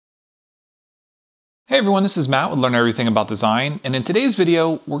Hey everyone, this is Matt with Learn Everything About Design, and in today's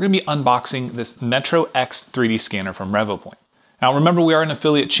video, we're going to be unboxing this MetroX 3D scanner from Revopoint. Now remember, we are an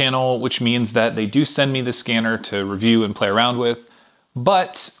affiliate channel, which means that they do send me the scanner to review and play around with,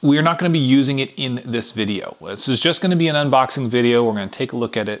 but we are not going to be using it in this video. This is just going to be an unboxing video. We're going to take a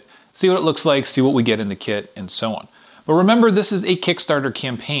look at it, see what it looks like, see what we get in the kit, and so on. But remember, this is a Kickstarter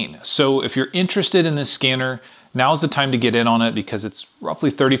campaign, so if you're interested in this scanner, now's the time to get in on it because it's roughly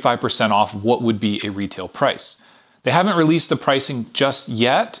 35% off what would be a retail price. They haven't released the pricing just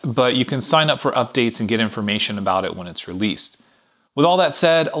yet, but you can sign up for updates and get information about it when it's released. With all that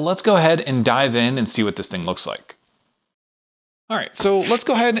said, let's go ahead and dive in and see what this thing looks like. All right, so let's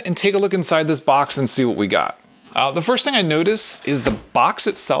go ahead and take a look inside this box and see what we got. The first thing I notice is the box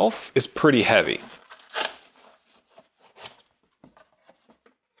itself is pretty heavy.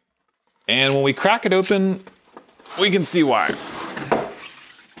 And when we crack it open, we can see why.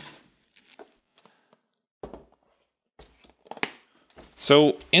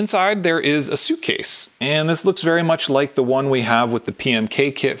 So inside there is a suitcase, and this looks very much like the one we have with the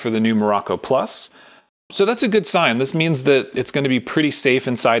PMK kit for the new Morocco Plus. So that's a good sign. This means that it's going to be pretty safe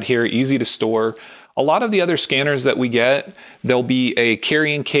inside here, easy to store. A lot of the other scanners that we get, there'll be a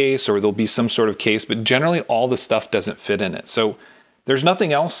carrying case or there'll be some sort of case, but generally all the stuff doesn't fit in it. So there's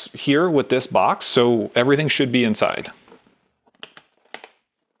nothing else here with this box, so everything should be inside.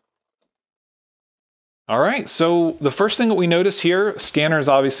 All right, so the first thing that we notice here, scanner is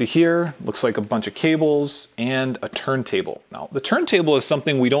obviously here, looks like a bunch of cables and a turntable. Now, the turntable is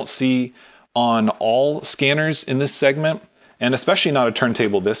something we don't see on all scanners in this segment, and especially not a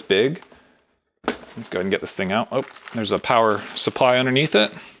turntable this big. Let's go ahead and get this thing out. Oh, there's a power supply underneath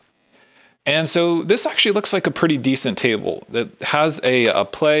it. And so this actually looks like a pretty decent table that has a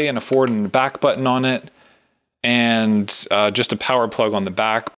play and a forward and a back button on it, and just a power plug on the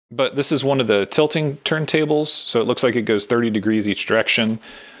back. But this is one of the tilting turntables, so it looks like it goes 30 degrees each direction.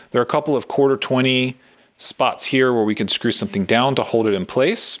 There are a couple of 1/4-20 spots here where we can screw something down to hold it in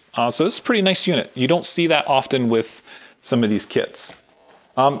place. So this is a pretty nice unit. You don't see that often with some of these kits.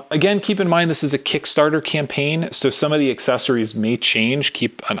 Again, keep in mind this is a Kickstarter campaign, so some of the accessories may change.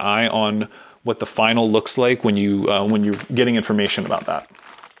 Keep an eye on what the final looks like when you're getting information about that.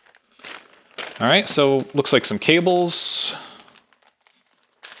 All right, so looks like some cables.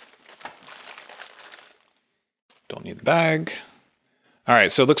 Don't need the bag. All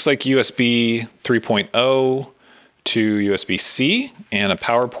right, so it looks like USB 3.0 to USB-C and a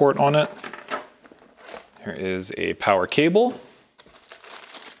power port on it. There is a power cable.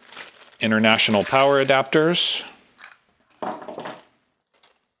 International power adapters,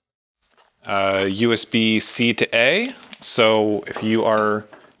 USB-C to A. So if you are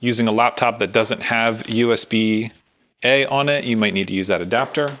using a laptop that doesn't have USB-A on it, you might need to use that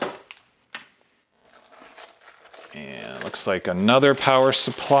adapter. And looks like another power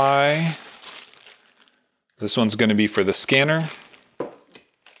supply. This one's going to be for the scanner. Of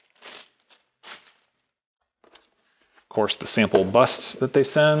course, the sample bus that they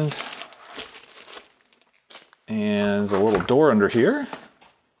send. And there's a little door under here.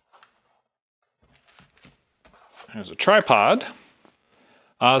 There's a tripod.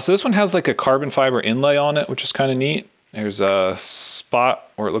 So this one has like a carbon fiber inlay on it, which is kind of neat. There's a spot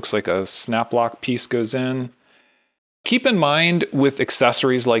where it looks like a snap lock piece goes in. Keep in mind with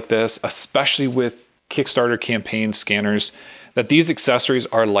accessories like this, especially with Kickstarter campaign scanners, that these accessories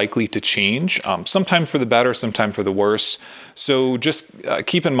are likely to change, sometime for the better, sometime for the worse. So just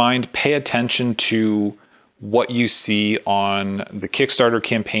keep in mind, pay attention to what you see on the Kickstarter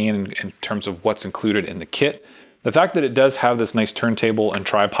campaign in terms of what's included in the kit. The fact that it does have this nice turntable and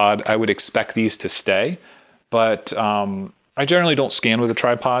tripod, I would expect these to stay, but I generally don't scan with a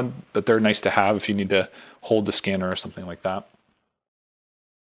tripod, but they're nice to have if you need to hold the scanner or something like that.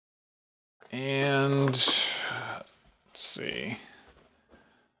 And let's see.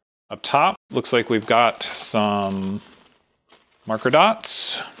 Up top, looks like we've got some marker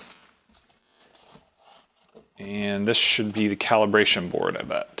dots. And this should be the calibration board, I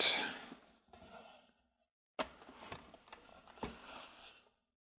bet.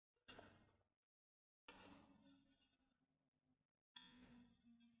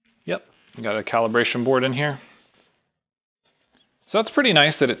 Yep, got a calibration board in here. So that's pretty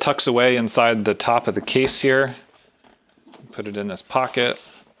nice that it tucks away inside the top of the case here. Put it in this pocket.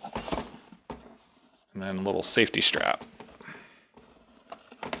 And then a little safety strap.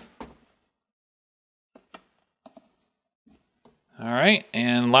 All right,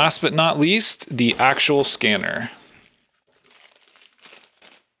 and last but not least, the actual scanner.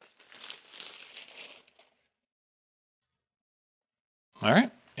 All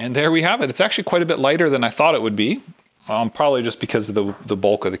right, And there we have it. It's actually quite a bit lighter than I thought it would be, probably just because of the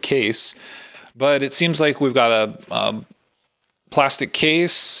bulk of the case. But it seems like we've got a plastic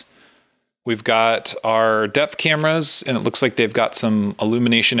case. We've got our depth cameras, and it looks like they've got some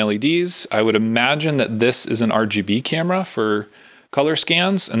illumination LEDs. I would imagine that this is an RGB camera for color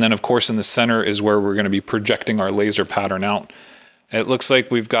scans. And then of course in the center is where we're going to be projecting our laser pattern out. It looks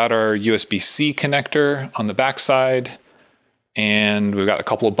like we've got our USB-C connector on the back side, and we've got a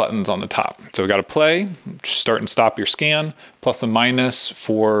couple of buttons on the top. So we've got a play, start and stop your scan, plus and minus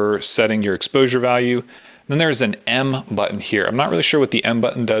for setting your exposure value. Then there's an M button here. I'm not really sure what the M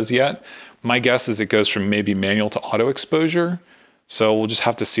button does yet. My guess is it goes from maybe manual to auto exposure. So we'll just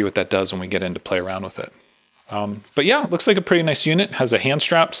have to see what that does when we get in to play around with it. But yeah, it looks like a pretty nice unit. It has a hand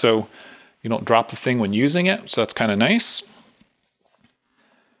strap so you don't drop the thing when using it. So that's kind of nice.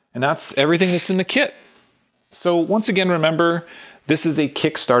 And that's everything that's in the kit. So once again, remember, this is a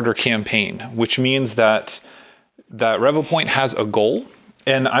Kickstarter campaign, which means that Revopoint has a goal.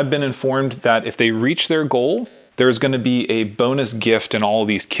 And I've been informed that if they reach their goal, there's going to be a bonus gift in all of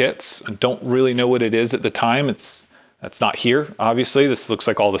these kits. I don't really know what it is at the time. That's not here, obviously. This looks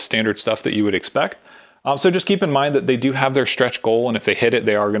like all the standard stuff that you would expect. So just keep in mind that they do have their stretch goal, and if they hit it,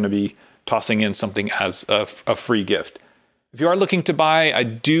 they are going to be tossing in something as a free gift. If you are looking to buy, I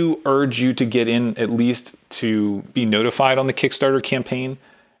do urge you to get in at least to be notified on the Kickstarter campaign.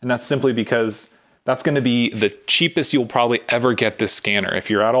 And that's simply because that's going to be the cheapest you'll probably ever get this scanner if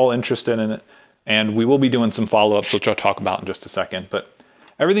you're at all interested in it. And we will be doing some follow-ups, which I'll talk about in just a second. But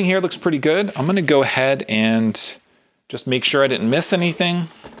everything here looks pretty good. I'm going to go ahead and just make sure I didn't miss anything.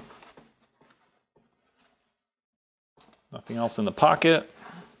 Nothing else in the pocket.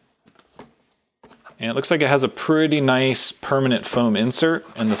 And it looks like it has a pretty nice permanent foam insert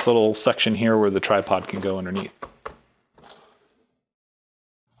in this little section here where the tripod can go underneath.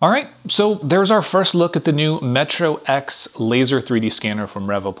 All right, so there's our first look at the new MetroX laser 3D scanner from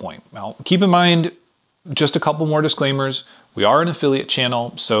Revopoint. Now, keep in mind, just a couple more disclaimers. We are an affiliate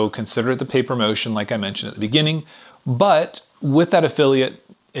channel, so consider it the pay promotion like I mentioned at the beginning. But with that affiliate,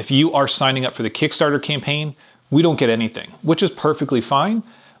 if you are signing up for the Kickstarter campaign, we don't get anything, which is perfectly fine.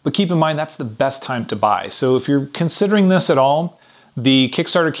 But keep in mind, that's the best time to buy. So if you're considering this at all, the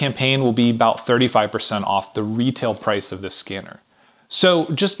Kickstarter campaign will be about 35% off the retail price of this scanner. So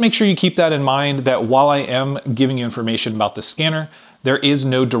just make sure you keep that in mind, that while I am giving you information about the scanner, there is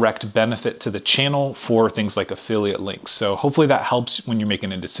no direct benefit to the channel for things like affiliate links. So hopefully that helps when you're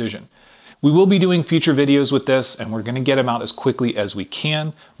making a decision. We will be doing future videos with this, and we're going to get them out as quickly as we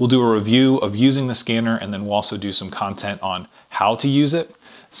can. We'll do a review of using the scanner, and then we'll also do some content on how to use it.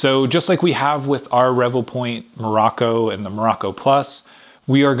 So just like we have with our Revopoint Morocco and the Morocco Plus,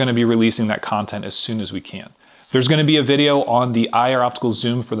 we are going to be releasing that content as soon as we can. There's going to be a video on the IR optical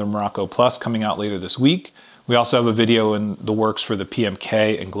zoom for the Morocco Plus coming out later this week. We also have a video in the works for the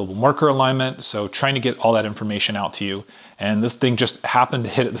PMK and global marker alignment, so trying to get all that information out to you. And this thing just happened to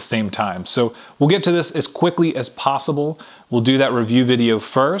hit at the same time. So we'll get to this as quickly as possible. We'll do that review video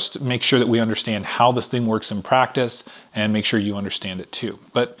first, make sure that we understand how this thing works in practice, and make sure you understand it too.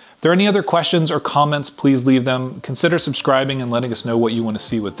 But if there are any other questions or comments, please leave them. Consider subscribing and letting us know what you want to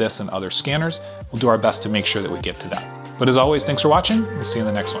see with this and other scanners. We'll do our best to make sure that we get to that. But as always, thanks for watching. We'll see you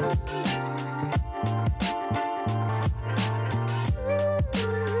in the next one.